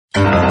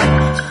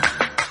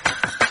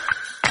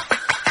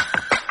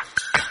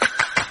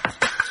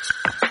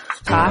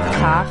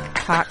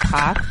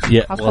talk?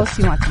 Yeah. How close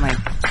do you want the mic?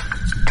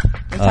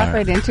 Do you talk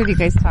right into it? Do you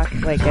guys talk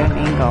like at an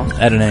angle?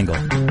 At an angle.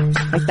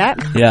 Like that?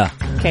 Yeah.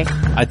 Okay.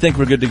 I think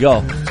we're good to go.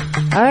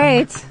 All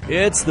right.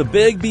 It's the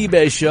Big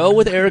B-Bay Show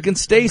with Eric and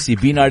Stacey.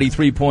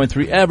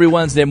 B93.3 every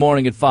Wednesday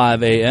morning at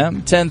 5 a.m.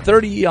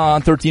 1030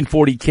 on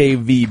 1340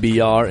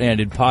 KVBR and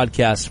in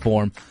podcast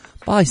form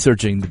by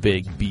searching the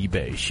Big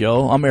B-Bay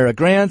Show. I'm Eric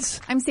Grants.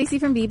 I'm Stacey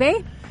from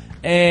B-Bay.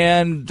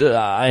 And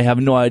I have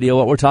no idea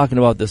what we're talking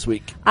about this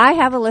week. I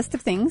have a list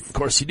of things. Of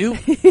course you do.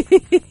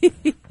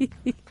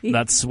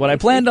 That's what I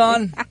planned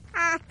on.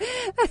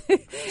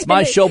 It's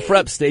my show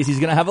prep. Stacey's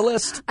going to have a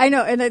list. I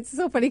know, and it's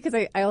so funny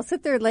because I'll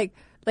sit there like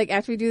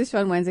after we do the show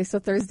on Wednesday, so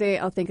Thursday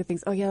I'll think of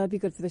things. Oh, yeah, that'd be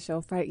good for the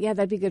show. Friday, yeah,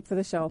 that'd be good for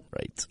the show.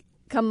 Right.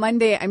 Come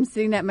Monday, I'm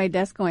sitting at my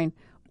desk going,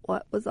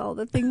 what was all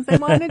the things I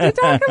wanted to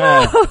talk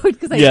about?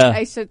 Because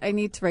I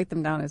need to write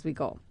them down as we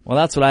go. Well,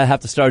 that's what I have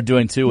to start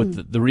doing too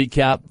with the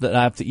recap that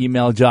I have to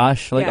email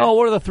Josh. Like,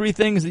 what are the 3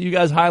 things that you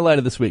guys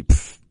highlighted this week?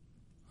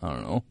 I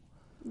don't know.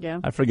 Yeah.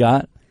 I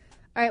forgot.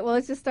 All right, well,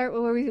 let's just start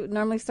where we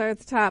normally start at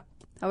the top.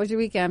 How was your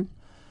weekend?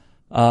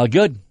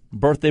 Good.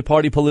 Birthday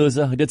party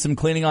palooza. I did some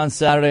cleaning on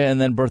Saturday and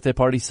then birthday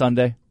party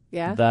Sunday.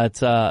 Yeah.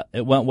 That,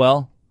 it went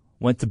well.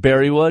 Went to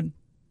Berrywood.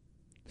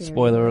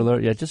 Spoiler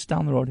alert. Yeah, just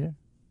down the road here.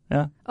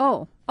 Yeah.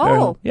 Oh,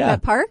 yeah.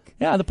 That park?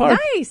 Yeah, the park.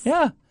 Nice.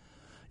 Yeah.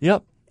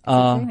 Yep. It's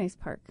a very nice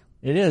park.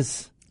 It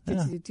is.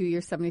 Did you do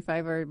your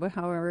 $75 or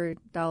however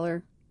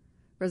dollar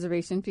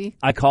reservation fee?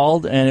 I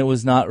called and it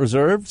was not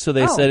reserved, so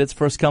they said it's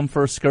first come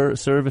first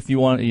serve. If you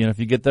want, if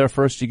you get there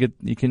first, you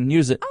can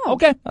use it. Oh.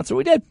 Okay, that's what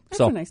we did. That's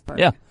a nice park.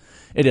 Yeah,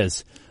 it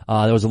is.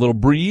 There was a little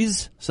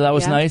breeze, so that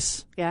was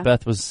nice. Yeah.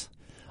 Beth was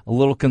a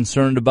little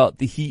concerned about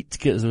the heat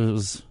because it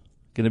was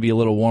going to be a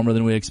little warmer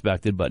than we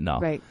expected, but no.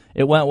 Right.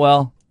 It went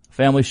well.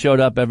 Family showed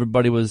up.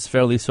 Everybody was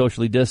fairly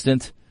socially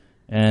distant,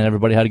 and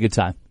everybody had a good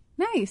time.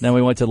 Nice. Then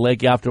we went to the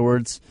lake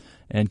afterwards,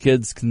 and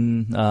kids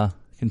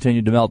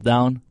continued to melt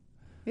down.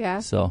 Yeah.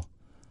 So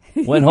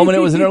went home, and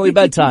it was an early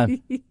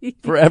bedtime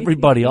for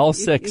everybody, all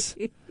 6.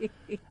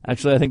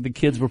 Actually, I think the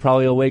kids were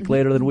probably awake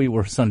later than we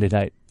were Sunday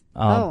night.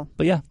 But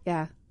yeah.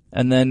 Yeah.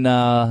 And then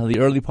the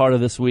early part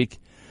of this week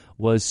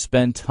was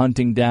spent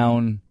hunting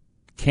down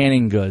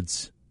canning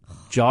goods,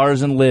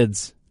 jars and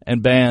lids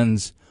and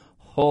bands.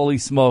 Holy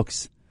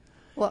smokes.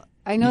 Well,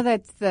 I know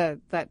that's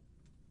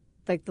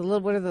like the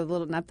little, what are the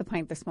little, not the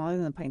pint, they're smaller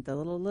than the pint, the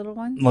little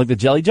ones? Like the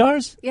jelly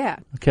jars? Yeah.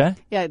 Okay.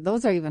 Yeah,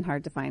 those are even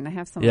hard to find. I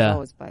have some of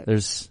those, but.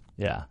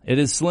 It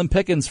is slim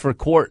pickings for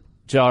quart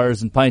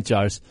jars and pint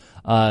jars.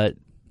 I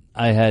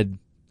had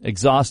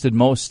exhausted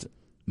most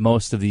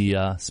of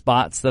the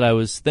spots that I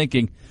was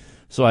thinking.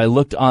 So I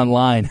looked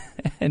online,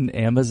 and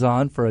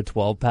Amazon for a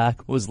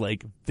 12-pack was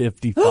like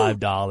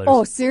 $55.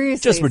 Oh,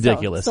 seriously? Just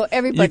ridiculous. So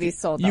everybody's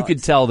sold out. You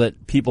could tell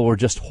that people were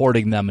just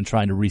hoarding them and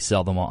trying to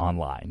resell them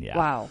online. Yeah.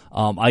 Wow.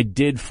 I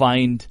did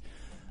find,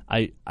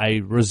 I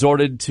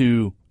resorted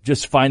to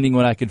just finding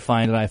what I could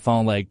find, and I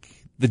found like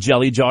the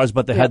jelly jars,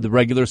 but they had the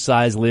regular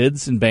size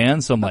lids and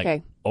bands. So I'm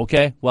like,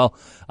 okay, well,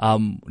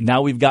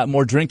 now we've got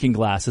more drinking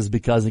glasses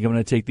because I'm going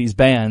to take these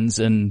bands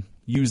and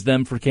use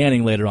them for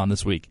canning later on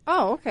this week.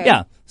 Oh, okay.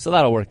 Yeah, so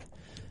that'll work.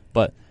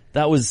 But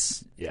that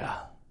was,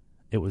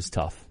 it was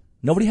tough.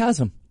 Nobody has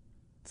them.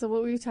 So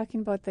what were you talking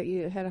about that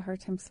you had a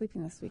hard time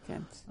sleeping this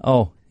weekend?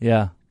 Oh,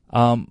 yeah.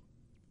 I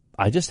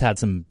just had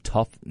some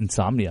tough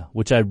insomnia,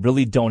 which I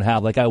really don't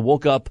have. Like I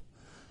woke up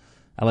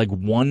at like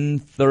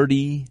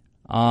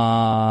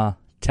 1:30,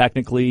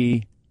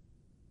 technically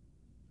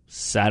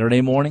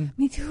Saturday morning.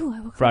 Me too. I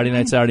woke Friday up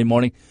night, Saturday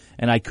morning,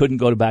 and I couldn't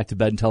go back to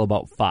bed until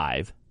about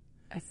 5.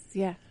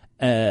 Yeah.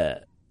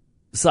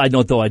 Side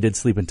note, though, I did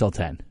sleep until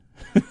 10.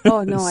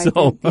 Oh, no, I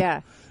didn't. Yeah.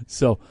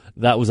 So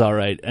that was all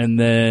right. And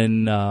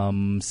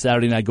then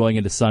Saturday night going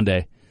into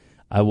Sunday,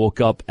 I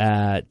woke up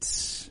at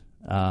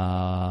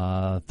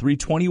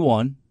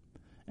 3:21,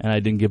 and I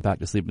didn't get back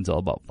to sleep until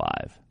about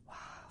 5. Wow.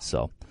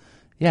 So,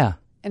 yeah.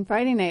 And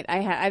Friday night,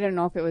 I don't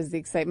know if it was the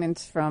excitement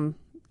from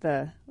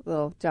the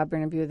little job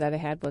interview that I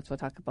had, which we'll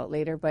talk about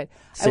later. But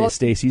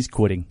Stacey's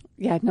quitting.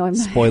 Yeah, no, I'm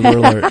not. Spoiler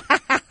alert.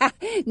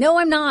 No,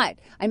 I'm not.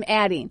 I'm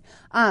adding.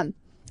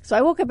 So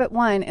I woke up at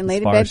 1 and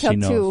laid in bed till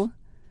 2.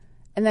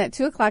 And then at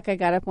 2 o'clock, I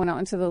got up, went out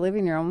into the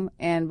living room,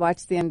 and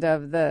watched the end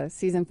of the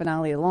season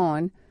finale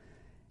alone.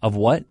 Of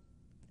what?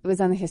 It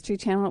was on the History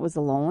Channel. It was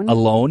Alone.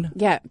 Alone?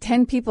 Yeah.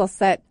 10 people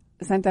sent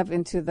up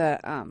into the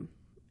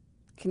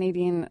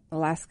Canadian,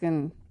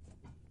 Alaskan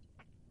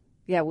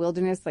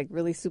wilderness, like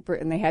really super,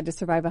 and they had to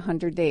survive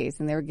 100 days,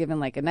 and they were given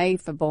like a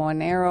knife, a bow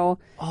and arrow.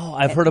 Oh,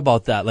 I've heard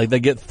about that. Like they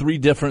get 3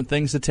 different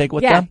things to take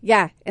with them?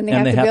 Yeah, and they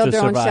have to build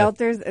their own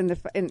shelters, and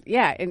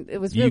it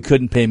was really, you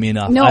couldn't pay me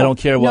enough. No, I don't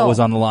care what was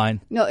on the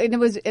line. No,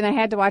 and I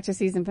had to watch a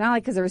season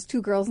finale because there was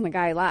 2 girls and a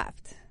guy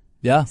left.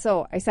 Yeah.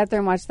 So I sat there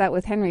and watched that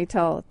with Henry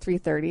till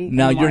 3:30.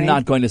 Now you're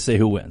not going to say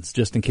who wins,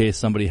 just in case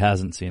somebody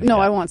hasn't seen it. No,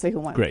 yet. I won't say who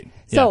won. Great.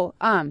 So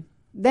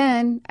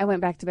then I went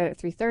back to bed at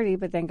 3:30,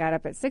 but then got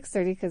up at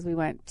 6:30 because we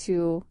went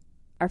to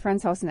our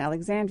friend's house in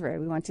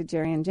Alexandria. We went to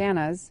Jerry and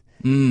Jana's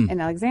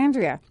in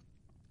Alexandria.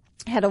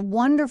 Had a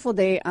wonderful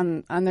day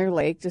on their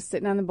lake, just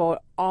sitting on the boat.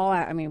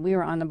 We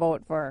were on the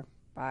boat for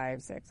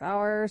 5-6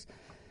 hours.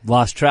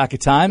 Lost track of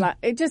time?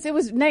 It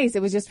was nice.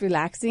 It was just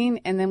relaxing.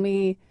 And then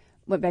we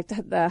went back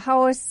to the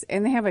house,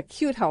 and they have a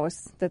cute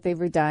house that they've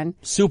redone.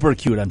 Super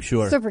cute, I'm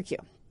sure. Super cute.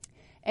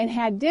 And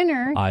had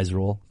dinner. Eyes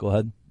roll. Go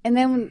ahead. And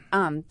then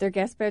their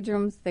guest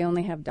bedrooms, they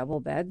only have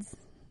double beds.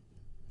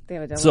 They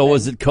have a double So bed.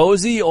 was it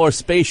cozy or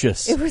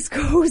spacious? It was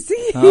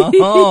cozy.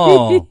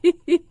 Oh.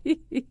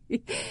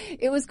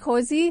 It was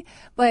cozy.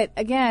 But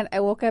again,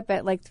 I woke up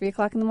at like 3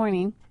 o'clock in the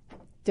morning.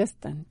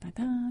 Just dun, dun,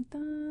 dun,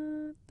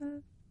 dun,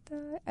 dun,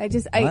 dun. I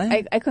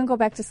couldn't go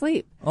back to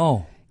sleep.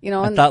 Oh.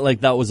 I thought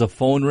like that was a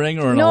phone ring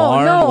or an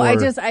alarm. No,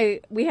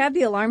 we had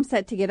the alarm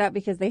set to get up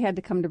because they had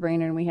to come to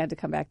Brainerd and we had to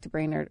come back to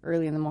Brainerd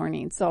early in the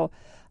morning. So,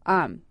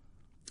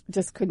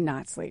 just could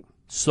not sleep.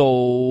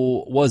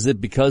 So was it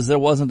because there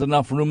wasn't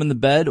enough room in the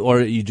bed,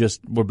 or you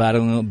just were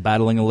battling a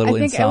little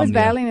insomnia? I think I was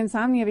battling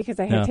insomnia because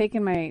I had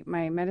taken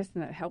my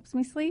medicine that helps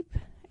me sleep,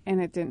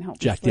 and it didn't help me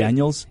sleep. Jack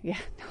Daniels? Yeah.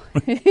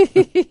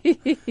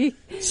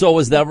 So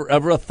was there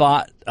ever a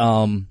thought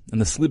in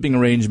the sleeping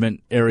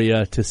arrangement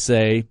area to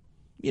say,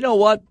 you know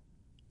what,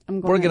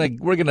 we're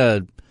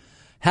gonna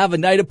have a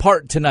night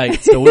apart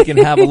tonight so we can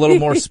have a little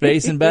more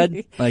space in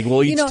bed? Like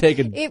we'll each take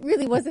a... It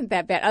really wasn't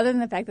that bad, other than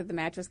the fact that the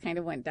mattress kind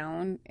of went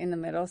down in the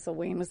middle, so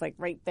Wayne was like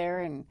right there.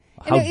 And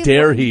how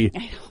dare he? I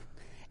know.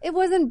 It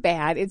wasn't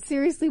bad. It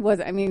seriously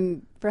wasn't. I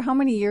mean, for how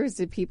many years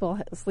did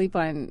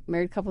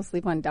married couples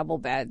sleep on double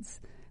beds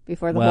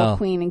before the whole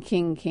queen and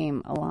king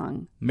came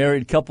along?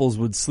 Married couples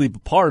would sleep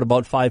apart,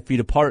 about 5 feet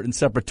apart, in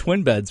separate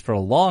twin beds for a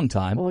long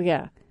time. Well,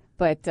 yeah.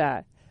 But,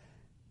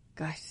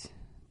 gosh...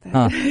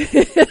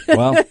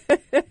 Well,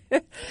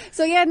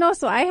 so yeah, no.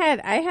 So I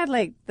had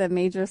like the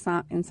major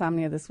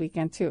insomnia this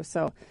weekend too.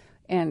 So,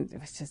 and it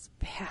was just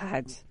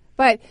bad.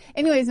 But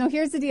anyways, no.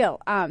 Here's the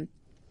deal.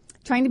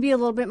 Trying to be a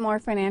little bit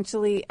more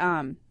financially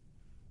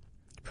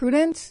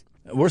prudent.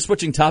 We're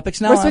switching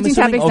topics now. We're switching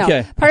topics now.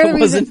 Okay. Part of the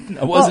reason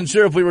I wasn't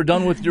sure if we were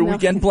done with your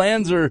weekend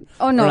plans or.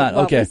 Oh no. Or not.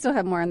 Well, okay. We still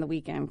have more on the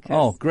weekend.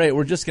 Oh, great.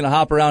 We're just gonna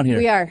hop around here.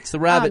 We are. It's the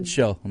Rabbit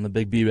Show on the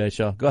Big B-Bay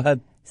Show. Go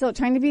ahead. So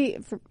trying to be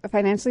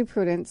financially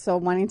prudent, so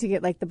wanting to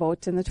get like the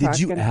boat and the truck.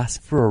 Did you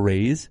ask for a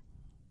raise?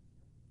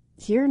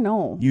 Here,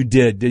 no. You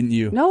did, didn't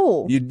you?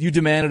 No. You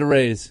demanded a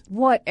raise.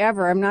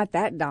 Whatever. I'm not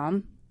that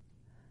dumb.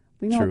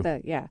 We know True.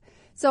 that, yeah.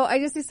 So I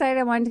just decided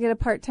I wanted to get a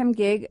part-time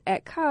gig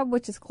at Cub,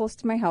 which is close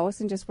to my house,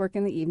 and just work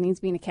in the evenings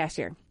being a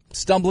cashier.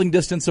 Stumbling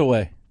distance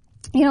away.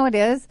 You know it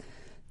is.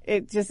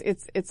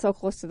 It's so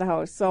close to the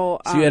house. So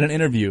you had an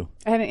interview.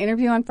 I had an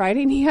interview on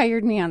Friday, and he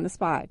hired me on the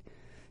spot.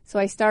 So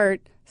I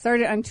started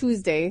on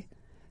Tuesday.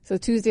 So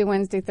Tuesday,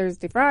 Wednesday,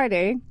 Thursday,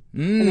 Friday,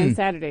 and then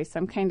Saturday. So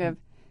I'm kind of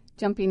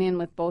jumping in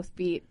with both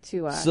feet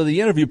to... So the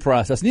interview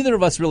process, neither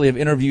of us really have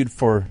interviewed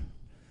for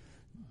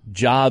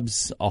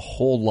jobs a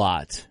whole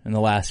lot in the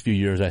last few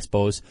years, I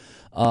suppose.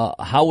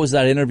 How was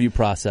that interview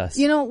process?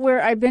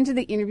 Where I've been to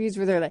the interviews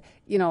where they're like,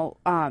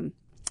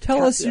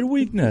 tell us your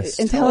weakness.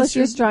 And tell us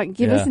your strength.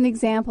 Give us an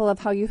example of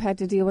how you've had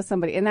to deal with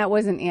somebody. And that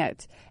wasn't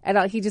it at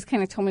all. He just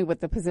kind of told me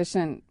what the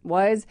position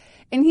was.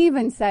 And he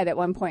even said at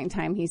one point in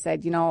time, he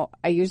said,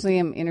 I usually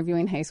am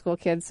interviewing high school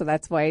kids, so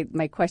that's why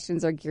my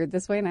questions are geared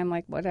this way. And I'm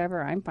like,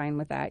 whatever, I'm fine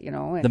with that,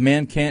 And the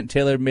man can't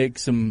make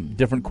some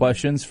different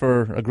questions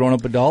for a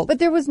grown-up adult? But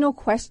there was no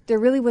question. There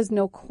really was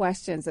no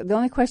questions. The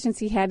only questions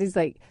he had is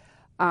like,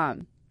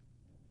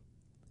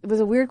 it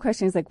was a weird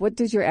question. He's like, what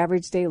does your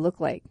average day look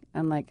like?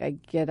 I'm like, I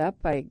get up,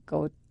 I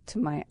go to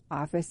my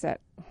office at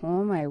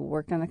home, I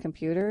work on the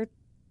computer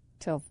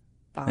till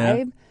 5.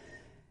 Yeah.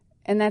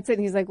 And that's it.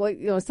 And he's like,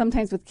 well,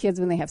 sometimes with kids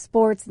when they have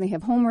sports and they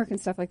have homework and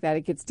stuff like that,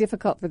 it gets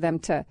difficult for them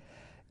to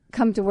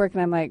come to work.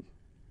 And I'm like,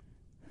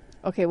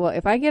 okay, well,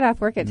 if I get off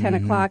work at 10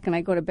 o'clock and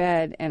I go to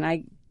bed and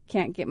I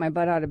can't get my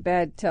butt out of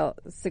bed till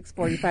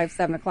 6:45,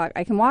 7 o'clock,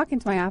 I can walk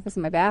into my office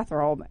in my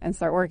bathrobe and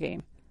start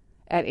working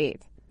at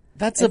 8.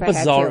 That's a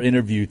bizarre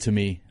interview to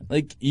me.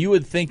 Like, you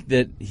would think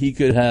that he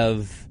could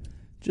have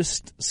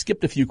just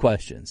skipped a few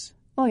questions.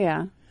 Oh,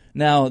 yeah.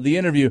 Now, the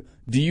interview,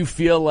 do you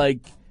feel like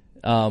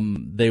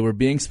they were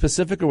being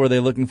specific, or were they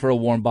looking for a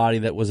warm body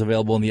that was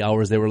available in the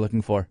hours they were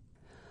looking for?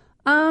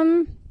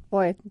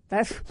 Boy,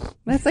 that's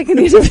like an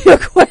interview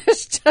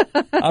question.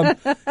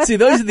 See,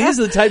 these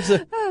are the types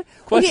of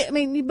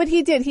questions. But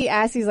he did. He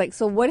asked, he's like,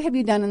 so what have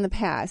you done in the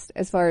past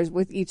as far as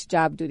with each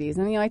job duties?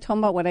 And, I told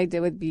him about what I did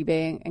with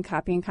B-Bay and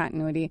copy and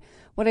continuity,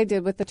 what I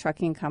did with the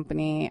trucking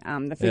company,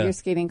 the figure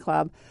skating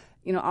club,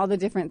 all the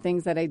different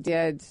things that I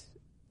did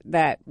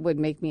that would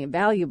make me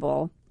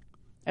valuable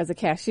as a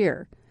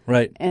cashier.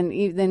 Right. And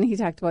then he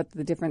talked about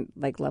the different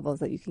levels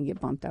that you can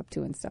get bumped up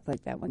to and stuff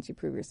like that once you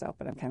prove yourself.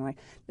 But I'm kind of like,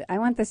 I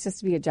want this just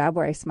to be a job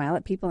where I smile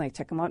at people and I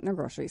check them out in their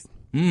groceries.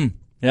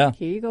 Yeah.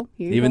 Here you go.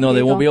 Even though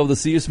they won't be able to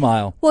see you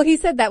smile. Well, he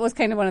said that was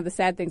kind of one of the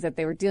sad things that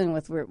they were dealing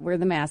with were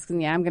the masks.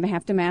 And yeah, I'm going to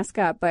have to mask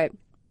up. But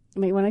I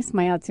mean, when I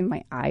smile, it's in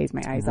my eyes.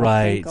 My eyes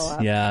right. go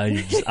up. Yeah,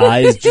 your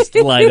eyes just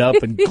light up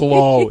and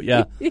glow.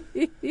 Yeah.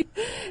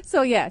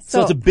 So it's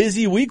a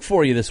busy week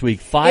for you this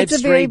week. 5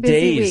 straight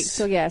days.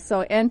 Week.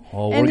 So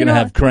we're gonna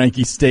have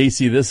cranky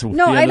Stacey this week.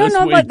 No, I don't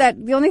know about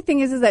that. The only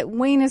thing is that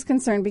Wayne is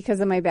concerned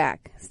because of my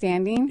back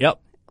standing. Yep.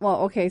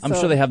 Well, okay. So I'm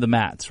sure they have the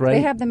mats, right?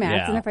 They have the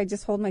mats, yeah. and if I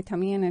just hold my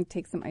tummy in and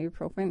take some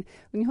ibuprofen,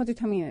 when you hold your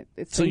tummy in,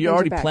 it's so you're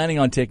already planning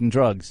on taking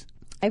drugs.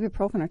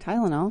 Ibuprofen or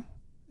Tylenol.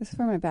 This is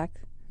for my back.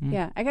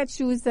 Yeah, I got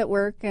shoes that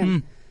work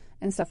and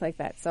stuff like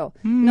that. So,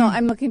 no,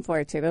 I'm looking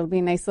forward to it. It'll be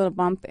a nice little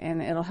bump,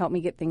 and it'll help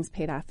me get things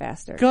paid off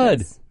faster.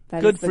 Good.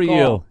 Good for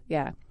you.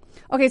 Yeah.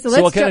 Okay, so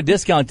what kind of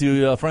discount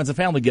do friends and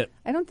family get?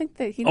 I don't think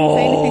that he didn't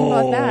say anything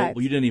about that.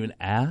 Well, you didn't even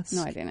ask?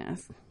 No, I didn't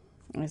ask.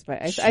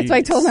 So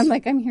I told him,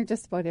 I'm here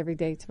just about every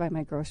day to buy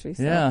my groceries.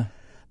 So. Yeah.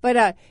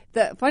 But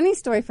the funny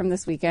story from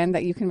this weekend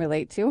that you can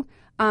relate to,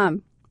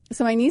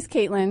 so my niece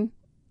Caitlin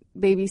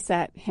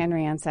babysat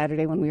Henry on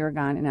Saturday when we were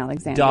gone in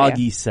Alexandria.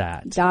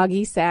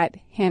 Doggy sat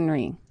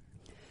Henry.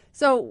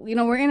 So,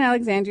 we're in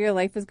Alexandria.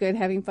 Life is good,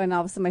 having fun.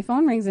 All of a sudden, my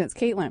phone rings, and it's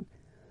Caitlin.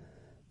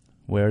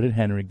 Where did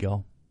Henry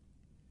go?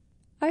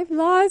 I've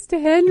lost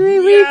Henry.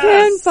 Yes! We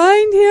can't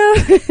find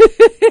him.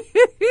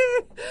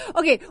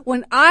 Okay,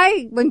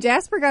 when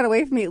Jasper got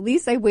away from me, at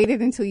least I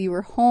waited until you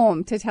were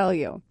home to tell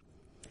you.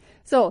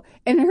 So,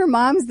 and her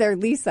mom's there,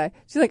 Lisa.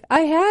 She's like, I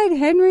had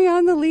Henry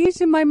on the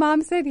leash, and my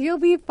mom said he'll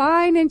be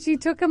fine, and she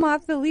took him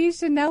off the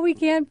leash, and now we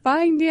can't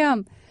find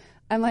him.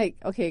 I'm like,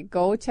 okay,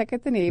 go check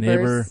at the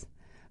neighbors.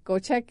 Go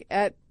check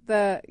at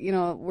the,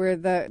 where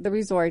the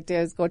resort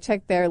is. Go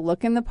check there.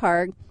 Look in the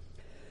park.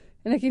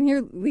 And I can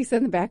hear Lisa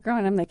in the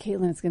background. I'm like,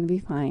 Caitlin, it's going to be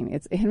fine.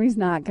 Henry's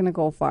not going to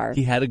go far.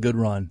 He had a good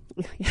run.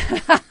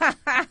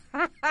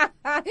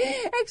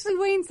 Actually,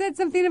 Wayne said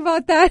something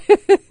about that.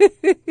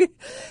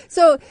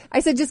 So I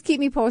said, just keep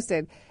me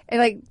posted.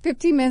 And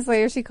 15 minutes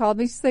later, she called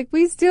me. She's like,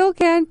 we still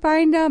can't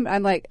find him.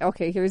 I'm like,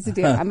 okay, here's the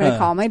deal. I'm going to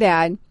call my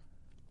dad.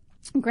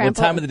 Grandpa, what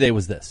time of the day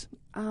was this?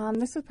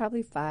 This was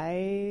probably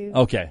 5.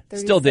 Okay.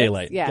 Still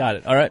daylight. Yeah. Got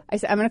it. All right. I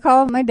said, I'm going to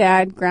call my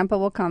dad. Grandpa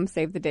will come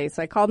save the day.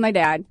 So I called my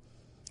dad.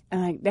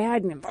 I'm like,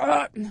 Dad,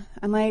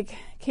 I'm like,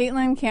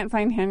 Caitlin can't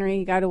find Henry.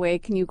 He got away.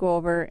 Can you go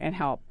over and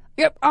help?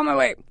 Yep, on my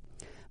way.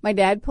 My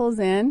dad pulls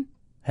in.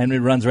 Henry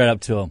runs right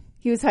up to him.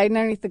 He was hiding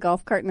underneath the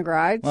golf cart in the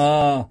garage.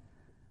 Oh.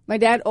 My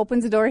dad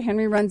opens the door.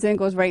 Henry runs in,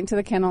 goes right into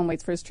the kennel, and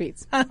waits for his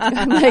treats.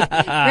 I'm like,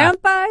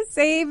 Grandpa,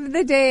 save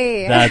the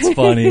day. That's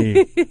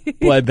funny.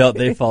 Boy, I bet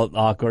they felt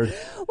awkward.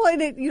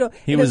 Well,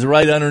 he was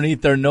right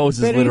underneath their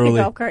noses, literally.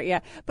 The golf cart,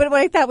 yeah. But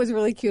what I thought was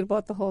really cute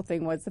about the whole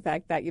thing was the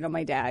fact that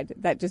my dad,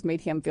 that just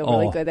made him feel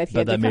really good that he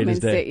had to come and had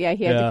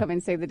to come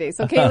and save the day.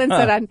 So Caitlin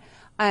said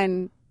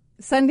on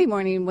Sunday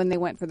morning when they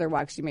went for their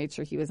walk, she made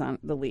sure he was on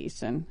the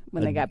leash, and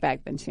when they got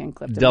back, then she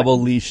unclipped him. Double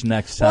leash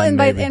next time.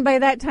 Well, and by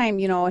that time,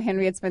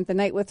 Henry had spent the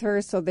night with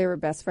her, so they were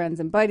best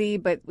friends and buddy.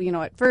 But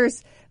at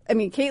first,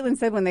 Caitlin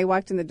said when they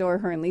walked in the door,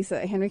 her and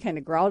Lisa, Henry kind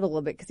of growled a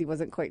little bit because he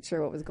wasn't quite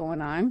sure what was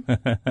going on.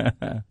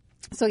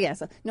 So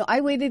I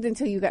waited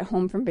until you got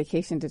home from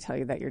vacation to tell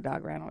you that your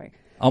dog ran away.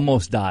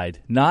 Almost died,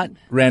 not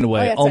ran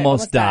away.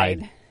 Almost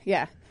died.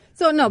 Yeah.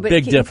 So no, but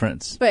big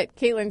difference. But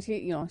Caitlin,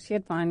 she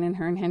had fun, and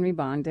her and Henry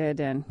bonded,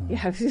 and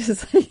it was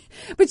just like,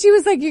 but she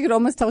was like, you could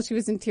almost tell she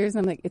was in tears.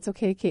 And I'm like, it's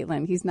okay,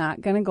 Caitlin. He's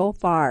not gonna go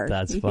far.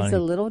 That's funny. He's a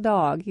little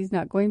dog. He's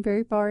not going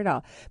very far at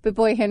all. But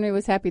boy, Henry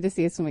was happy to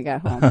see us when we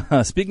got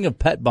home. Speaking of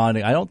pet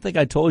bonding, I don't think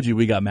I told you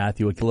we got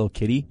Matthew a little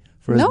kitty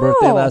for his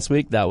birthday last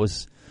week. That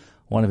was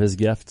one of his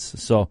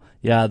gifts. So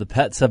yeah, the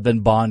pets have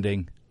been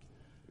bonding.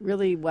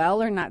 Really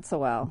well or not so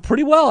well?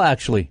 Pretty well,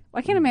 actually. Well,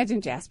 I can't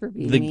imagine Jasper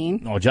being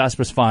mean. No,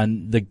 Jasper's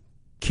fine. The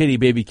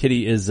baby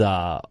kitty is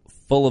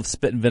full of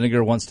spit and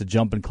vinegar, wants to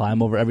jump and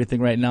climb over everything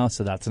right now,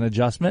 so that's an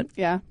adjustment.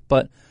 Yeah.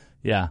 But,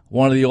 yeah,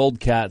 one of the old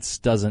cats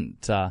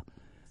doesn't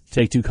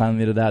take too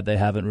kindly to that. They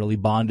haven't really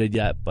bonded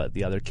yet, but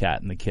the other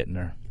cat and the kitten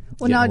are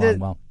getting along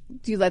well.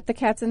 Do you let the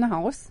cats in the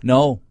house?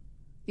 No.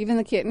 Even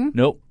the kitten?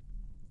 Nope.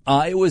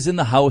 It was in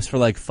the house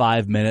for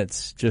 5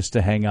 minutes just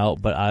to hang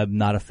out, but I'm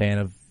not a fan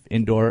of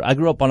indoor. I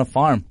grew up on a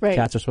farm. Right.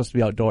 Cats are supposed to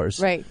be outdoors.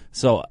 Right.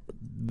 So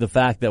the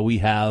fact that we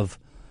have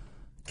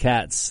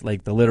cats,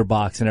 like the litter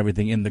box and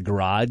everything in the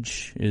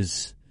garage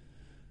is...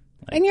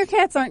 and your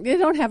cats they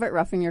don't have it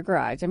rough in your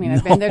garage. I've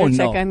been there to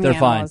check on the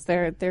animals.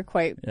 Fine. They're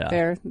quite,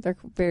 they're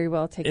very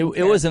well taken care of.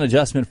 It was an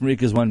adjustment for me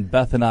because when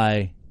Beth and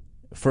I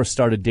first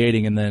started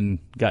dating and then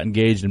got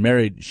engaged and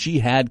married, she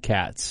had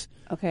cats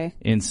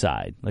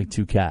inside,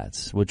 2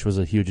 cats, which was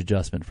a huge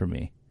adjustment for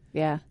me.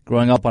 Yeah.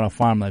 Growing up on a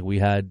farm, we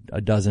had a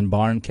dozen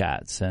barn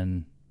cats,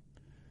 and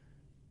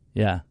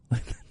yeah,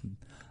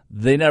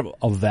 they never,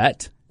 a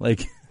vet,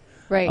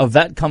 right. A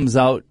vet comes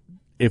out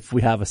if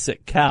we have a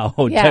sick cow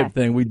type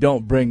thing. We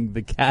don't bring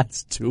the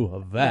cats to a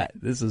vet.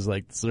 This is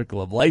the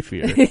circle of life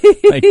here.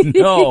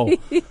 No,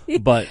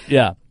 but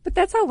yeah. But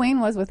that's how Wayne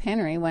was with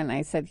Henry when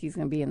I said he's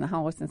going to be in the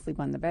house and sleep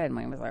on the bed.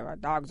 Wayne was like, our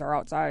dogs are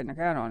outside and the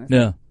cat on.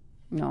 Yeah.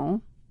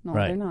 No,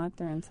 they're not.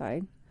 They're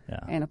inside. Yeah.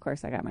 And of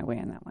course, I got my way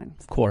on that one.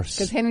 Of course.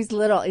 Because Henry's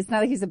little. It's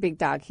not like he's a big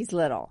dog. He's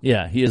little.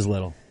 Yeah, he is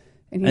little.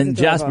 And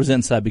Jasper's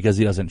inside because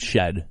he doesn't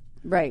shed.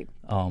 Right.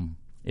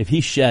 If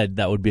he shed,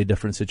 that would be a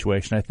different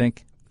situation, I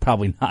think.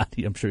 Probably not.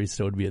 I'm sure he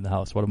still would be in the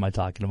house. What am I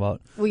talking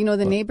about? Well,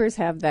 the neighbors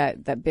have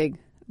the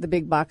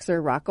big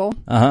boxer, Rocco.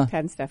 Tad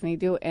and Stephanie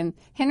do. And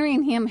Henry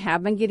and him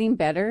have been getting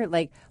better.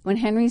 Like, when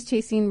Henry's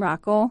chasing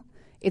Rocco,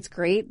 it's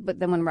great. But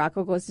then when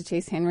Rocco goes to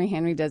chase Henry,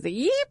 Henry does a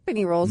yeep and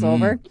he rolls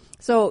over.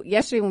 So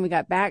yesterday when we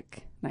got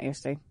back, not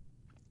yesterday,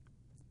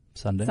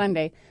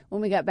 Sunday,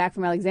 when we got back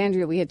from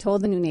Alexandria, we had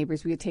told the new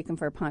neighbors we would take them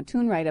for a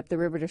pontoon ride up the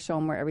river to show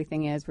them where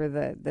everything is, where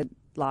the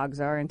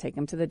logs are, and take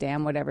them to the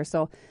dam, whatever.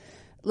 So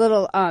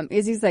little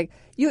Izzy's like,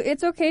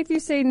 it's okay if you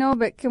say no,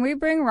 but can we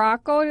bring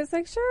Rocco? And it's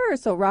like, sure.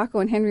 So Rocco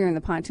and Henry are in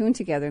the pontoon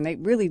together, and they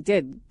really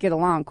did get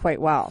along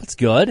quite well. That's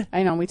good.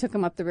 I know. We took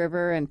them up the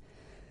river, and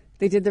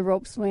they did the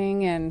rope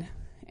swing, and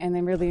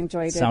they really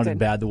enjoyed it. Sounded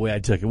bad the way I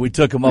took it. We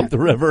took them up the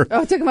river.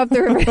 Took them up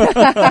the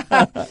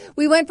river.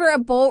 We went for a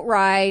boat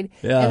ride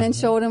and then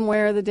showed them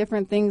where the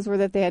different things were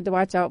that they had to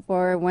watch out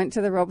for. Went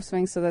to the rope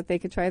swing so that they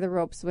could try the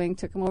rope swing.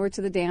 Took them over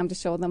to the dam to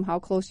show them how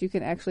close you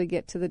can actually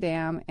get to the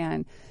dam.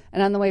 And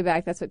on the way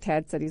back, that's what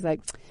Tad said. He's like,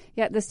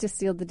 yeah, this just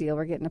sealed the deal.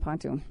 We're getting a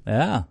pontoon.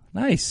 Yeah,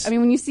 nice. I mean,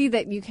 when you see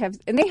that you have,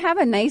 and they have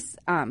a nice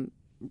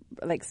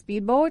like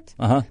speedboat,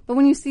 but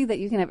when you see that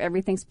you can have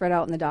everything spread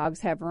out and the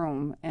dogs have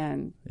room,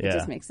 and it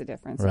just makes a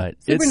difference. Right.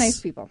 So, super nice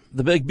people.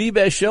 The Big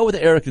B-Bay Show with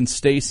Eric and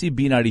Stacey,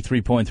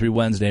 B93.3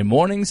 Wednesday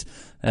mornings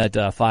at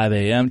 5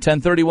 a.m.,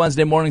 10:30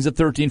 Wednesday mornings at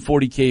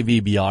 1340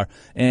 KVBR,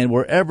 and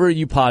wherever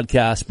you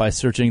podcast by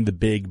searching The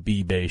Big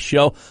B-Bay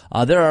Show.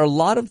 There are a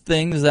lot of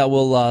things that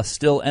will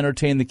still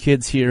entertain the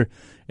kids here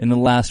in the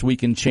last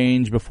week and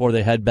change before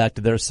they head back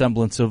to their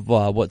semblance of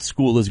what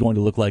school is going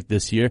to look like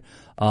this year.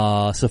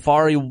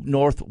 Safari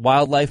North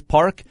Wildlife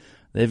Park,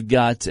 they've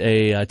got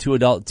a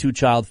 2-adult,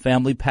 2-child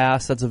family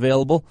pass that's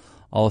available.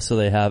 Also,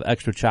 they have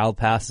extra child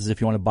passes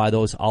if you want to buy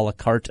those a la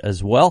carte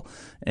as well.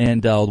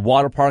 And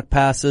water park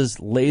passes,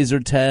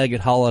 laser tag at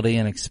Holiday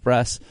Inn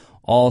Express,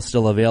 all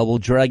still available.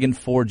 Dragon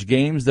Forge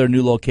Games, their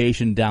new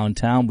location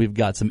downtown. We've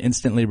got some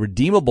instantly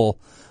redeemable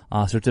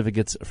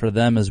certificates for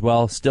them as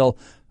well. Still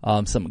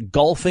some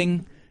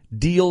golfing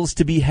deals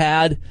to be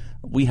had.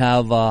 We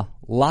have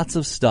lots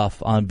of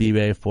stuff on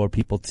B-Bay for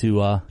people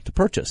to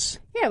purchase.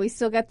 Yeah, we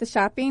still got the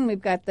shopping.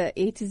 We've got the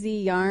A to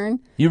Z yarn.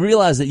 You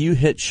realize that you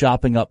hit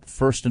shopping up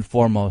first and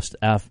foremost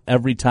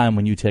every time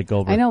when you take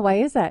over. I know. Why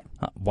is that?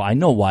 Well, I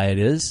know why it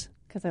is.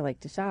 Because I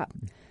like to shop.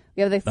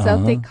 We have the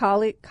South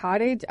Lake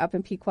Cottage up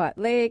in Pequot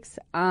Lakes.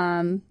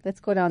 Let's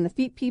go down the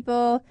Feet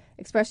People,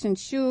 Expression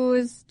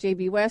Shoes,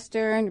 JB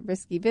Western,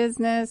 Risky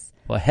Business.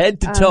 Well,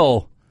 head to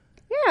toe.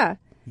 Yeah.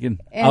 You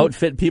can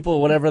outfit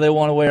people whatever they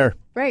want to wear.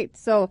 Right.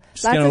 So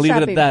just going to leave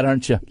it at that,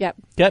 aren't you? Yep.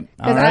 Yep.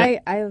 All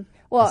right.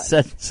 Well,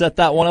 set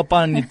that one up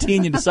on your tee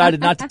and you decided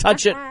not to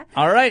touch it.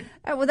 All right.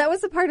 Well, that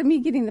was the part of me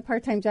getting the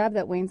part-time job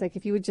that Wayne's like,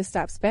 if you would just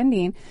stop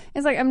spending.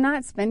 It's like, I'm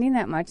not spending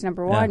that much,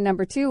 number one. Yeah.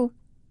 Number two,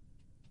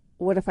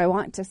 what if I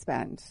want to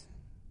spend?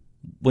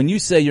 When you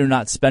say you're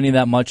not spending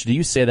that much, do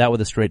you say that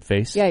with a straight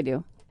face? Yeah, I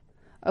do.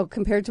 Oh,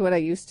 compared to what I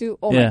used to?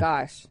 Oh, my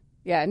gosh.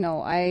 Yeah,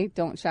 no, I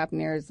don't shop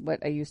near as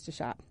what I used to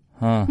shop.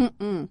 Huh.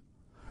 Mm-mm.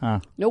 Huh.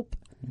 Nope.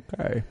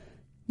 Okay.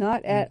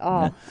 Not at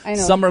all. I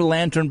know. Summer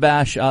Lantern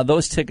Bash,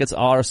 those tickets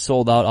are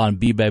sold out on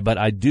B-Bay, but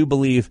I do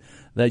believe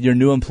that your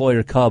new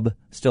employer, Cub,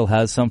 still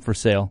has some for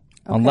sale.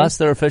 Okay. Unless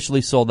they're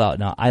officially sold out.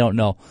 Now, I don't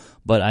know,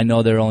 but I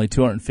know there are only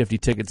 250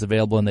 tickets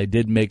available, and they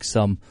did make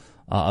some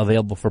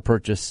available for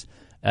purchase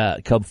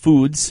at Cub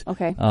Foods.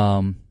 Okay.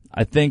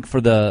 I think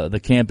for the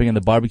camping and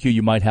the barbecue,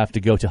 you might have to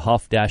go to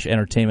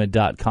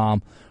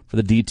huff-entertainment.com for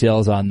the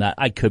details on that.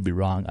 I could be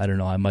wrong. I don't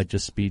know. I might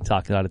just be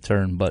talking out of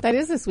turn. But that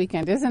is this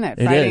weekend, isn't it?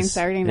 Friday and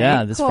Saturday night?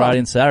 Yeah, this Friday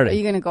and Saturday. Are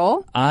you going to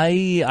go?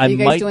 I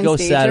might go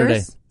stagers?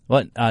 Saturday.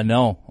 What?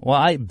 No.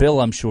 Well,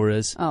 Bill, I'm sure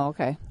is. Oh,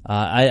 okay.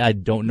 I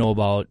don't know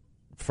about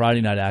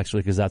Friday night,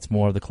 actually, because that's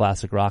more of the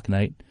classic rock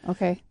night.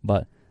 Okay.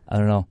 But I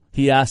don't know.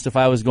 He asked if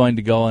I was going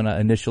to go, and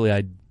initially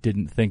I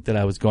didn't think that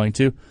I was going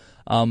to.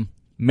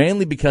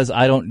 Mainly because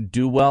I don't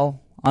do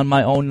well on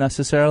my own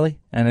necessarily,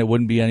 and it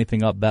wouldn't be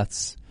anything up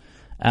Beth's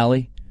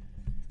alley.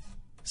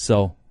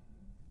 So,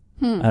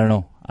 I don't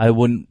know. I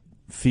wouldn't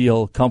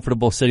feel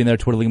comfortable sitting there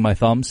twiddling my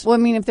thumbs. Well, I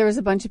mean, if there was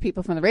a bunch of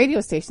people from the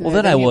radio station,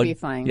 then I would be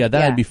fine. Yeah,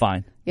 then I'd be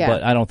fine. Yeah.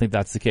 But I don't think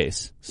that's the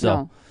case.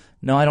 So,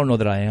 no, I don't know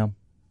that I am.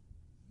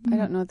 I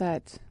don't know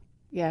that.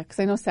 Yeah, because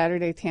I know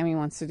Saturday Tammy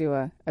wants to do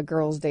a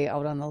girls' day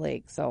out on the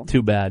lake. So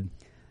too bad.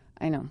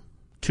 I know.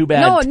 Too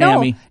bad,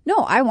 Tammy. No,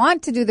 I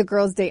want to do the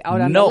girls' day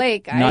out on the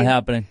lake. Not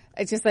happening.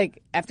 It's just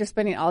like after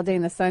spending all day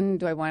in the sun,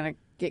 do I want to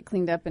get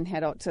cleaned up and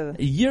head out to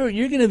the... You're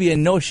going to be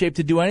in no shape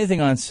to do anything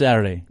on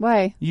Saturday.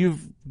 Why? You're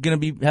going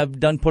to have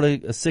put a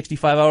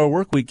 65-hour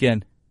work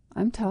weekend.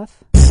 I'm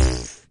tough.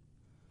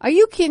 Are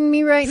you kidding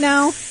me right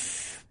now?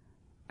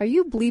 Are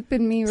you bleeping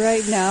me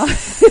right now?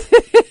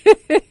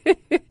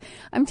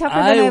 I'm tougher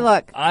than I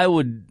look. I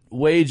would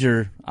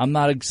wager, I'm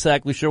not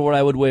exactly sure what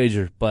I would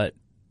wager, but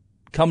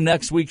come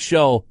next week's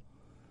show,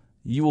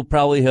 you will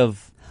probably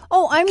have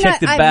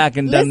kicked it back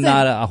and done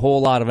not a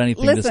whole lot of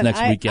anything this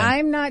next weekend.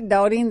 I'm not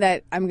doubting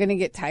that I'm going to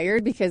get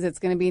tired because it's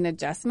going to be an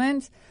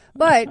adjustment.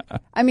 But,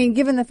 I mean,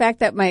 given the fact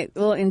that my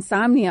little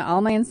insomnia,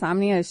 all my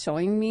insomnia is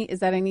showing me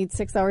is that I need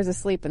 6 hours of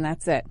sleep, and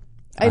that's it.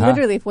 I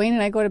literally, if Wayne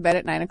and I go to bed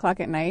at 9 o'clock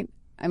at night,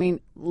 I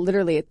mean,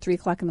 literally at 3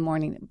 o'clock in the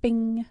morning,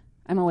 bing,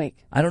 I'm awake.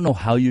 I don't know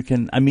how you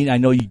can. I mean, I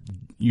know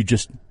you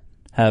just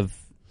have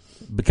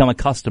become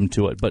accustomed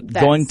to it, but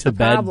that's going to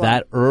bed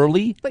that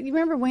early. But you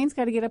remember, Wayne's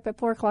got to get up at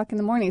 4 o'clock in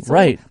the morning. So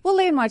right. We'll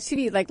lay and watch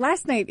TV. Like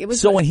last night, it was.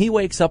 So when he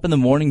wakes up in the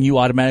morning, you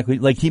automatically,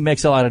 like, he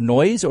makes a lot of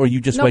noise, or you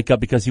just wake up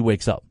because he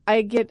wakes up?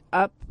 I get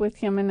up with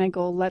him and I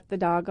go let the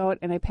dog out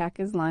and I pack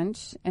his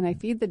lunch and I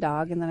feed the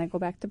dog and then I go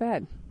back to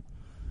bed.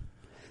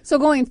 So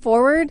going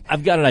forward,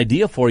 I've got an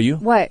idea for you.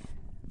 What?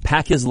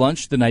 Pack his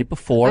lunch the night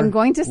before. I'm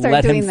going to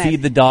start doing that. Let him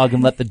feed the dog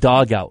and let the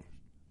dog out.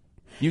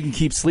 You can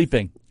keep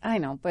sleeping. I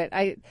know, but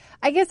I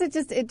guess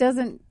it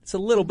doesn't. It's a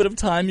little bit of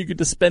time you get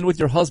to spend with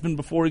your husband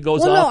before he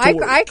goes off to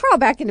work. I crawl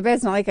back into bed.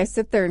 It's not like I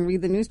sit there and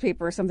read the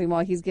newspaper or something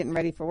while he's getting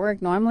ready for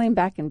work. No, I'm laying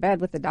back in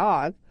bed with the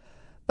dog.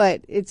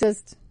 But it's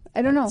just,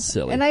 I don't know. That's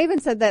silly. And I even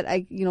said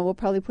that we'll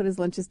probably put his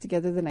lunches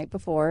together the night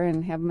before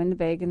and have them in the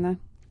bag in the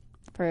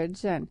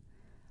fridge. And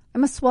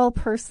I'm a swell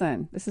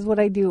person. This is what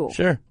I do.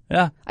 Sure.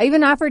 Yeah. I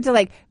even offered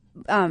to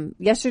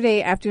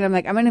yesterday afternoon, I'm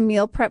like, I'm going to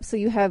meal prep so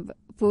you have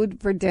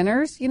food for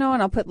dinners, and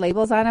I'll put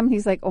labels on them.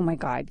 He's like, oh my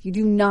God, you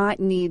do not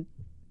need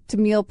to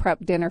meal prep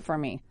dinner for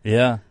me.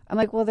 Yeah. I'm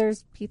like, well,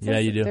 there's pizzas. Yeah,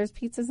 you do. There's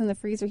pizzas in the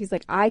freezer. He's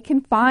like, I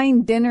can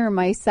find dinner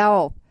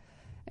myself.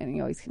 And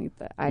he always can eat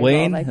the eyeball.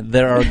 Wayne,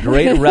 there are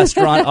great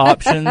restaurant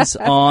options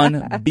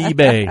on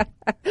B-Bay.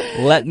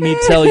 Let me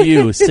tell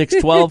you,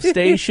 612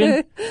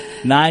 station,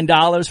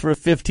 $9 for a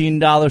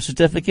 $15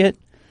 certificate.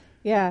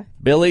 Yeah.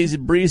 Billy's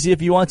Breezy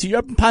if you want to. You're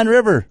up in Pine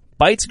River.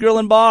 Bites Grill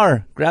and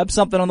Bar. Grab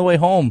something on the way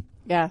home.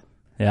 Yeah.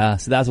 Yeah,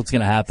 so that's what's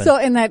going to happen. So,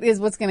 and that is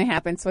what's going to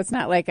happen. So it's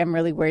not like I'm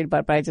really worried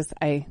about it, but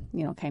I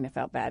kind of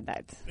felt bad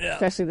that,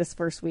 especially this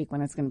first week when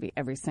it's going to be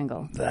every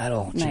single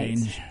That'll night.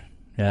 Change.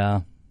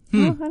 Yeah.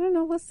 Well, I don't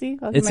know. We'll see.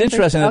 It's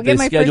interesting that they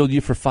scheduled you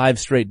for 5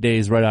 straight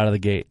days right out of the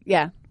gate.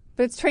 Yeah.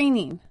 But it's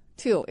training,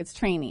 too. It's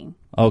training.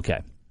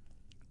 Okay.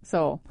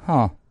 So.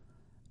 Huh.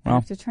 I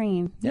have to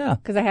train. Yeah.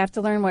 Because I have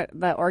to learn what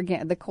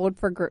the code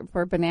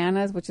for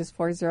bananas, which is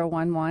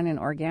 4011, and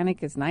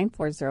organic is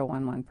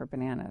 94011 for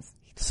bananas.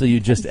 So you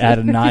just add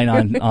a 9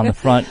 on the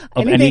front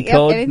of any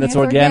code that's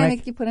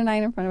organic? You put a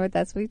 9 in front of it.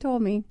 That's what he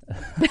told me.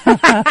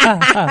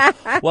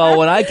 Well,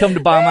 when I come to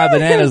buy my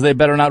bananas, they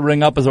better not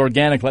ring up as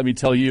organic, let me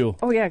tell you.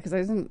 Oh, yeah, because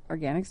isn't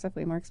organic stuff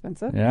way more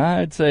expensive? Yeah,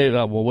 I'd say,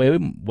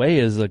 way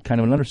is a kind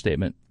of an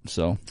understatement.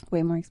 So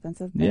way more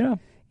expensive? Yeah.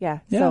 Yeah.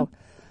 So,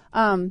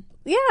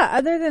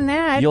 other than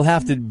that. You'll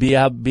have to be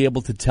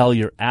able to tell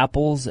your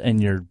apples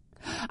and your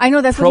I know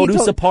that's produce what he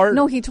told, apart.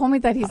 No, he told me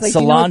that. He's like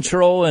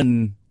cilantro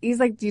and. He's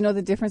like, do you know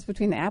the difference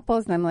between the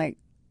apples? And I'm like,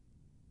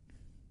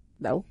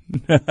 no.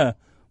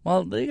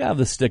 Well, they have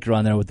the sticker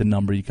on there with the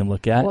number you can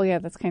look at. Well, yeah,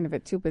 that's kind of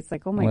it too. But it's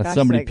like, oh my gosh,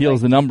 somebody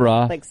peels the number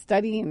off. Like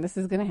studying, this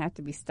is going to have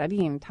to be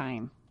studying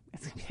time.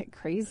 It's going to get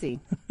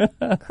crazy.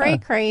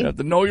 Cray. You have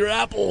to know your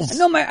apples. I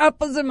know my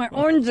apples and my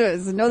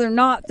oranges. No, they're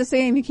not the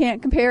same. You can't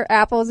compare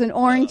apples and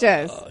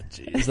oranges. Oh,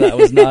 jeez. That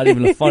was not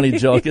even a funny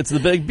joke. It's the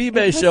Big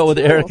B-Bay Show with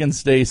Eric and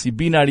Stacey.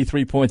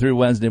 B93.3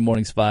 Wednesday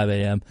mornings, 5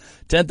 a.m.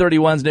 10:30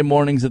 Wednesday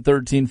mornings at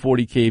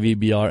 1340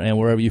 KVBR and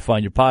wherever you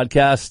find your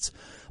podcasts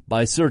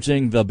by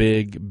searching the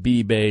Big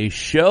B-Bay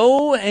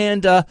Show.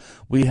 And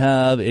we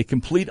have a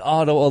complete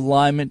auto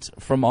alignment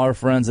from our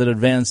friends at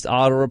Advanced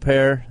Auto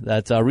Repair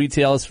that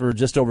retails for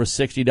just over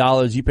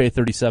 $60. You pay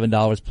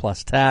 $37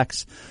 plus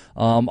tax.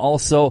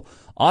 Also,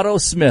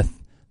 AutoSmith.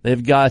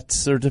 They've got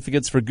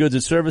certificates for goods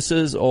and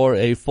services or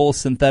a full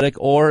synthetic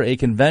or a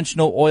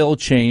conventional oil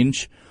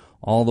change.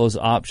 All those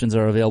options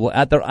are available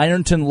at their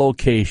Ironton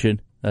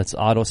location. That's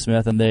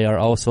AutoSmith, and they are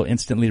also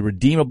instantly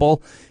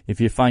redeemable. If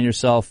you find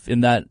yourself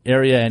in that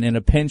area and in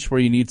a pinch where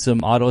you need some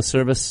auto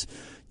service,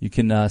 you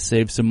can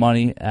save some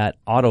money at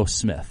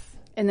AutoSmith.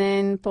 And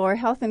then for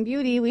health and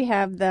beauty, we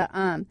have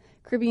the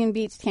Caribbean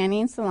Beach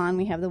Tanning Salon.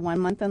 We have the 1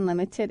 month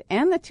unlimited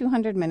and the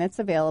 200 minutes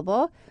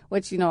available,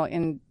 which,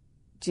 in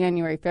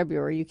January,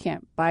 February, you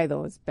can't buy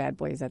those bad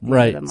boys at the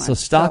end of the month. So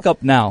stock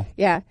up now.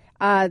 Yeah.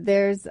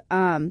 There's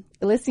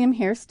Elysium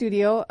Hair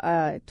Studio,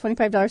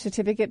 $25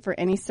 certificate for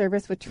any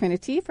service with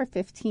Trinity for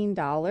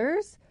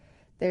 $15.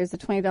 There's a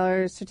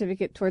 $20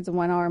 certificate towards a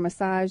 1 hour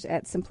massage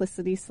at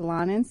Simplicity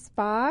Salon and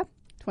Spa,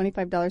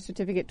 $25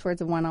 certificate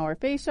towards a 1 hour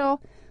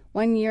facial,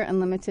 1 year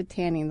unlimited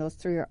tanning. Those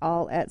 3 are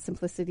all at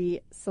Simplicity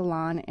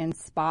Salon and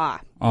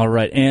Spa. All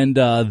right. And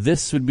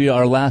this would be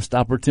our last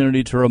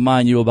opportunity to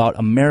remind you about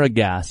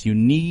AmeriGas. You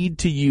need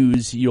to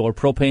use your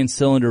propane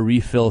cylinder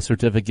refill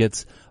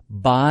certificates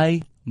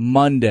by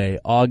Monday,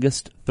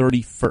 August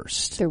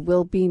 31st. There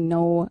will be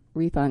no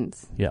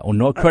refunds. Yeah, or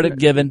no credit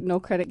given. No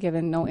credit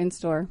given, no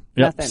in-store,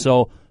 yep. Nothing.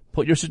 So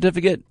put your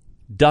certificate,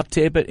 duct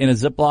tape it in a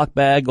Ziploc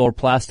bag or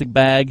plastic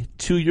bag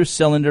to your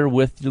cylinder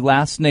with your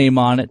last name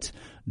on it.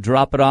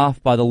 Drop it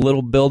off by the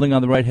little building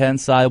on the right-hand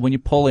side when you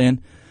pull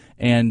in.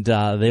 and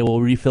they will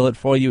refill it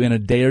for you in a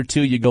day or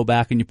two. You go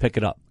back and you pick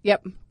it up.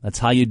 Yep. That's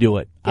how you do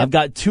it. Yep. I've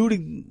got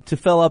 2 to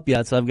fill up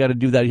yet, so I've got to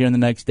do that here in the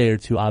next day or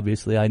two,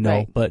 obviously, I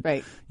know. But,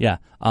 yeah,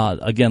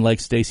 again,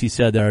 like Stacey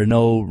said, there are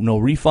no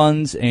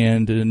refunds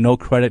and no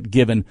credit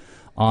given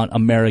on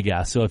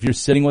AmeriGas. So if you're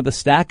sitting with a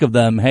stack of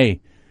them, hey,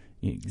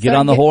 get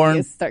on the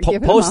horn,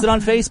 post it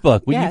on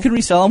Facebook. You can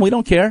resell them. We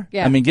don't care.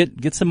 Yeah. I mean,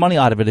 get some money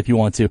out of it if you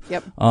want to.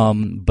 Yep.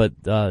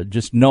 But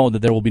just know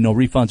that there will be no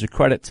refunds or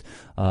credits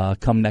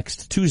come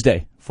next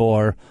Tuesday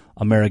for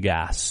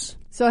AmeriGas.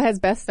 So has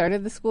Beth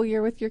started the school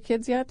year with your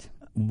kids yet?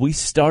 We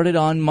started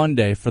on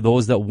Monday for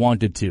those that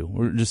wanted to.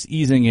 We're just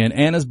easing in.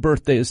 Anna's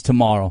birthday is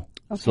tomorrow.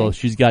 Okay. So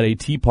she's got a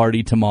tea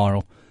party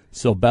tomorrow.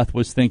 So Beth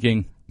was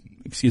thinking,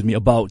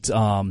 about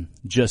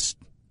just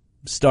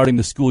starting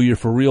the school year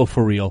for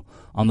real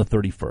on the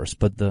 31st.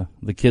 But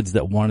the kids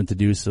that wanted to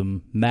do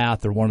some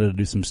math or wanted to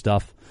do some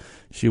stuff,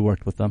 she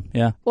worked with them.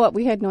 Yeah. Well,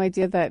 we had no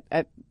idea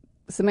that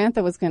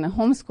Samantha was going to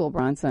homeschool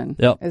Bronson.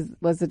 Yep.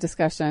 Was the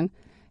discussion.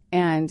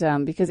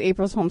 And because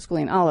April's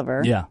homeschooling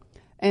Oliver. Yeah.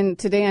 And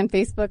today on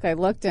Facebook, I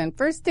looked, and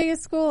first day of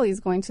school, he's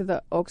going to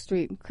the Oak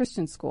Street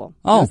Christian School.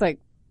 Oh. I was like,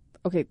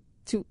 okay,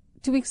 two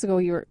weeks ago,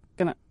 you were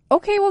going to,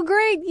 okay, well,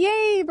 great.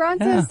 Yay.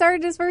 Bronson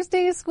started his first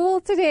day of school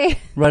today.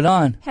 Right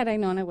on. Had I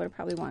known, I would have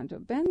probably wanted to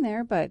have been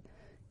there, but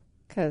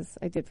because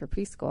I did for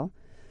preschool.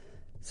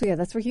 So, yeah,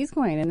 that's where he's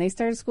going. And they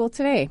started school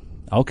today.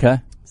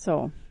 Okay.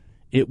 So.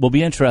 It will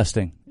be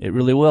interesting. It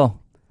really will.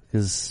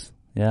 Because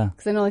I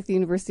know, like, the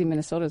University of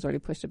Minnesota has already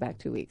pushed it back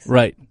 2 weeks.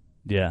 Right.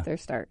 Yeah. Their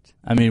start.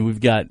 I mean,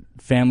 we've got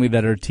family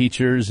that are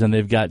teachers, and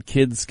they've got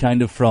kids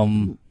kind of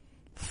from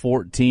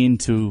 14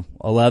 to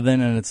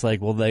 11, and it's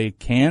like, well, they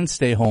can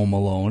stay home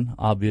alone,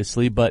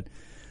 obviously, but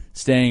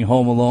staying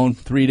home alone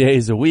 3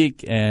 days a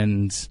week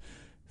and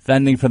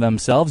fending for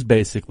themselves,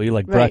 basically,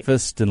 like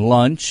breakfast and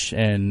lunch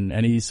and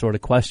any sort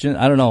of question.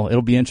 I don't know.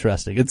 It'll be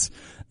interesting.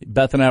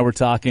 Beth and I were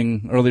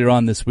talking earlier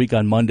on this week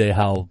on Monday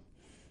how,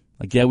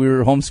 like, we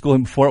were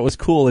homeschooling before it was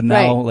cool, and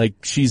now,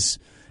 like, she's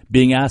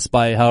being asked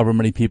by however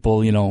many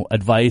people,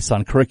 advice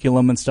on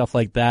curriculum and stuff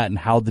like that and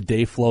how the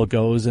day flow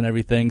goes and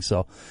everything.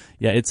 So,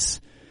 yeah,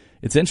 it's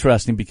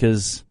interesting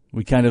because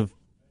we kind of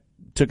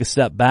took a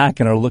step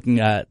back and are looking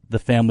at the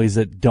families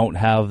that don't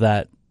have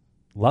that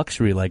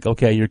luxury. Like,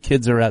 okay, your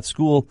kids are at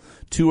school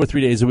 2 or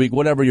 3 days a week,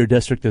 whatever your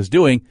district is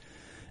doing.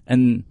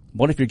 And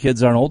what if your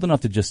kids aren't old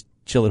enough to just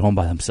chill at home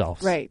by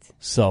themselves? Right.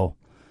 So,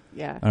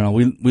 yeah. I don't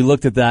know. We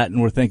looked at that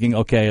and we're thinking,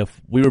 okay, if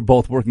we were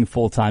both working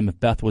full time, if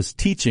Beth was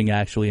teaching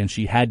actually, and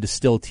she had to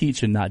still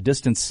teach and not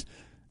distance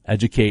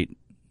educate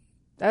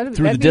through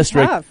the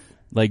district,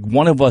 like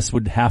one of us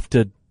would have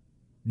to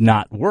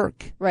not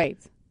work. Right.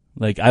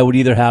 Like I would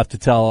either have to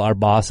tell our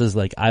bosses,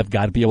 like, I've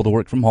got to be able to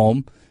work from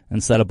home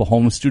and set up a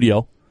home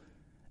studio.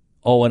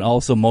 Oh, and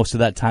also most of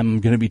that time I'm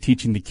going to be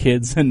teaching the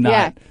kids and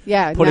not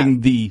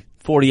putting the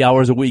 40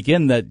 hours a week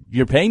in that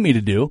you're paying me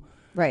to do.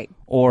 Right.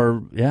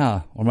 Or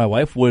my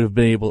wife would have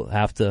been able to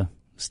have to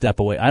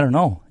step away. I don't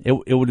know.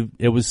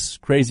 It was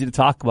crazy to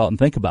talk about and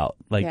think about,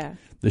 like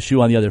the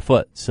shoe on the other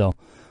foot. So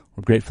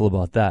we're grateful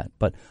about that.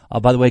 But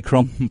by the way,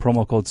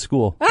 promo code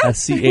SCHOOL,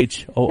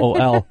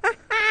 SCHOOL.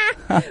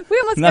 We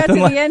almost got to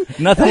the end.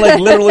 Nothing like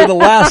literally the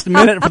last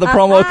minute for the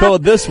promo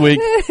code this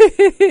week.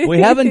 We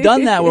haven't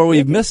done that where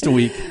we've missed a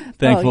week,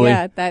 thankfully.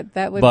 Oh, yeah,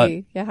 that would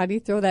be. Yeah, how do you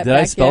throw that back in?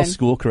 Did I spell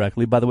school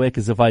correctly, by the way?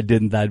 Because if I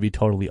didn't, that'd be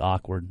totally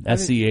awkward.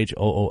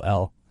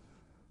 SCHOOL.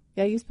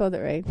 Yeah, you spelled it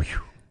right.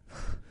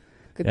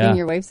 Good thing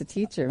your wife's a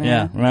teacher,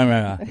 man.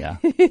 Yeah.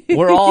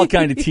 We're all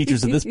kind of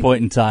teachers at this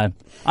point in time.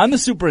 I'm the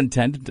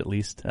superintendent, at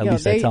least. At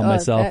least I tell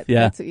myself.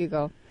 That's what you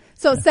go.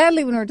 So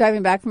sadly, when we're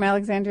driving back from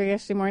Alexandria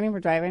yesterday morning, we're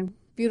driving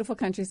beautiful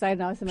countryside.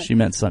 Now she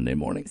meant Sunday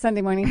morning.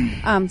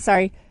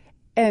 Sorry.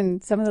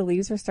 And some of the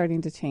leaves are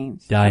starting to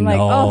change. Yeah, I'm I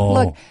know. Like, oh,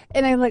 look.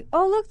 And I'm like,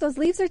 oh, look, those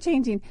leaves are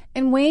changing.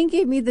 And Wayne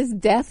gave me this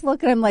death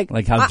look, and I'm like,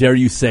 how dare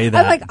you say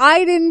that? I'm like,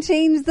 I didn't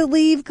change the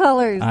leaf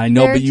colors. I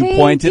know, but you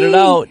pointed it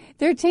out.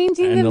 They're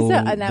changing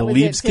themselves. And the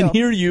leaves can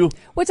hear you.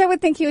 Which I would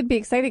think he would be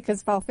excited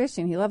because fall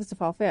fishing. He loves to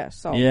fall fish.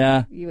 So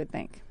you would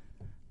think.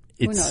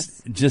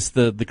 It's just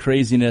the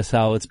craziness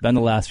how it's been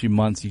the last few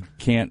months. You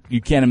can't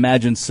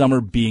imagine summer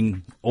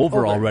being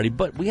over already,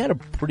 but we had a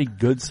pretty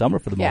good summer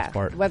for the most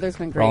part. The weather's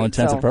been great. For all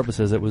intents and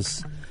purposes, it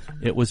was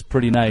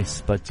pretty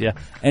nice. But yeah,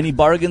 any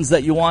bargains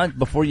that you want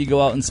before you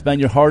go out and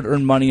spend your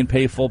hard-earned money and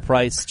pay full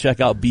price, check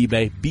out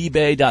bbay,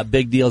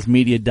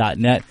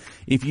 bbay.bigdealsmedia.net.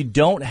 If you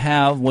don't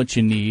have what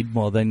you need,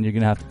 well, then you're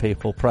going to have to pay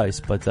full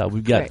price. But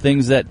we've got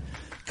things that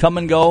come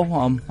and go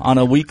on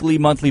a weekly,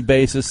 monthly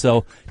basis,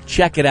 so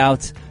check it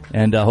out.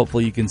 And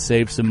hopefully you can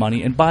save some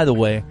money. And by the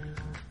way,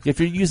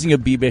 if you're using a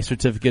B-Bay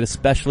certificate,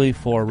 especially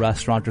for a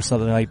restaurant or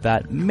something like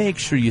that, make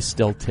sure you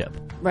still tip.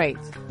 Right.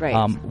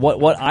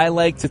 What I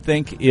like to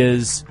think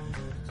is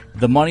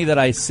the money that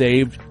I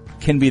saved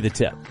can be the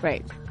tip.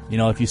 Right.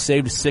 If you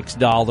saved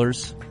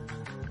 $6,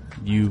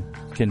 you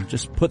can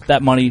just put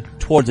that money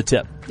towards a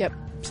tip. Yep.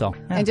 So,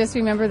 And just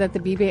remember that the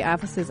B-Bay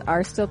offices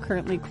are still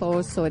currently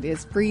closed, so it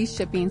is free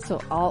shipping,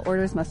 so all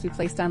orders must be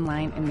placed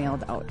online and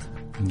mailed out.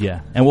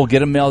 Yeah, and we'll get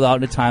them mailed out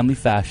in a timely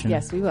fashion.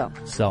 Yes, we will.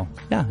 So,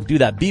 yeah, do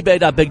that.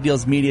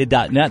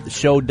 bbay.bigdealsmedia.net. The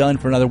show done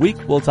for another week.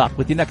 We'll talk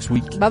with you next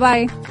week.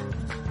 Bye-bye.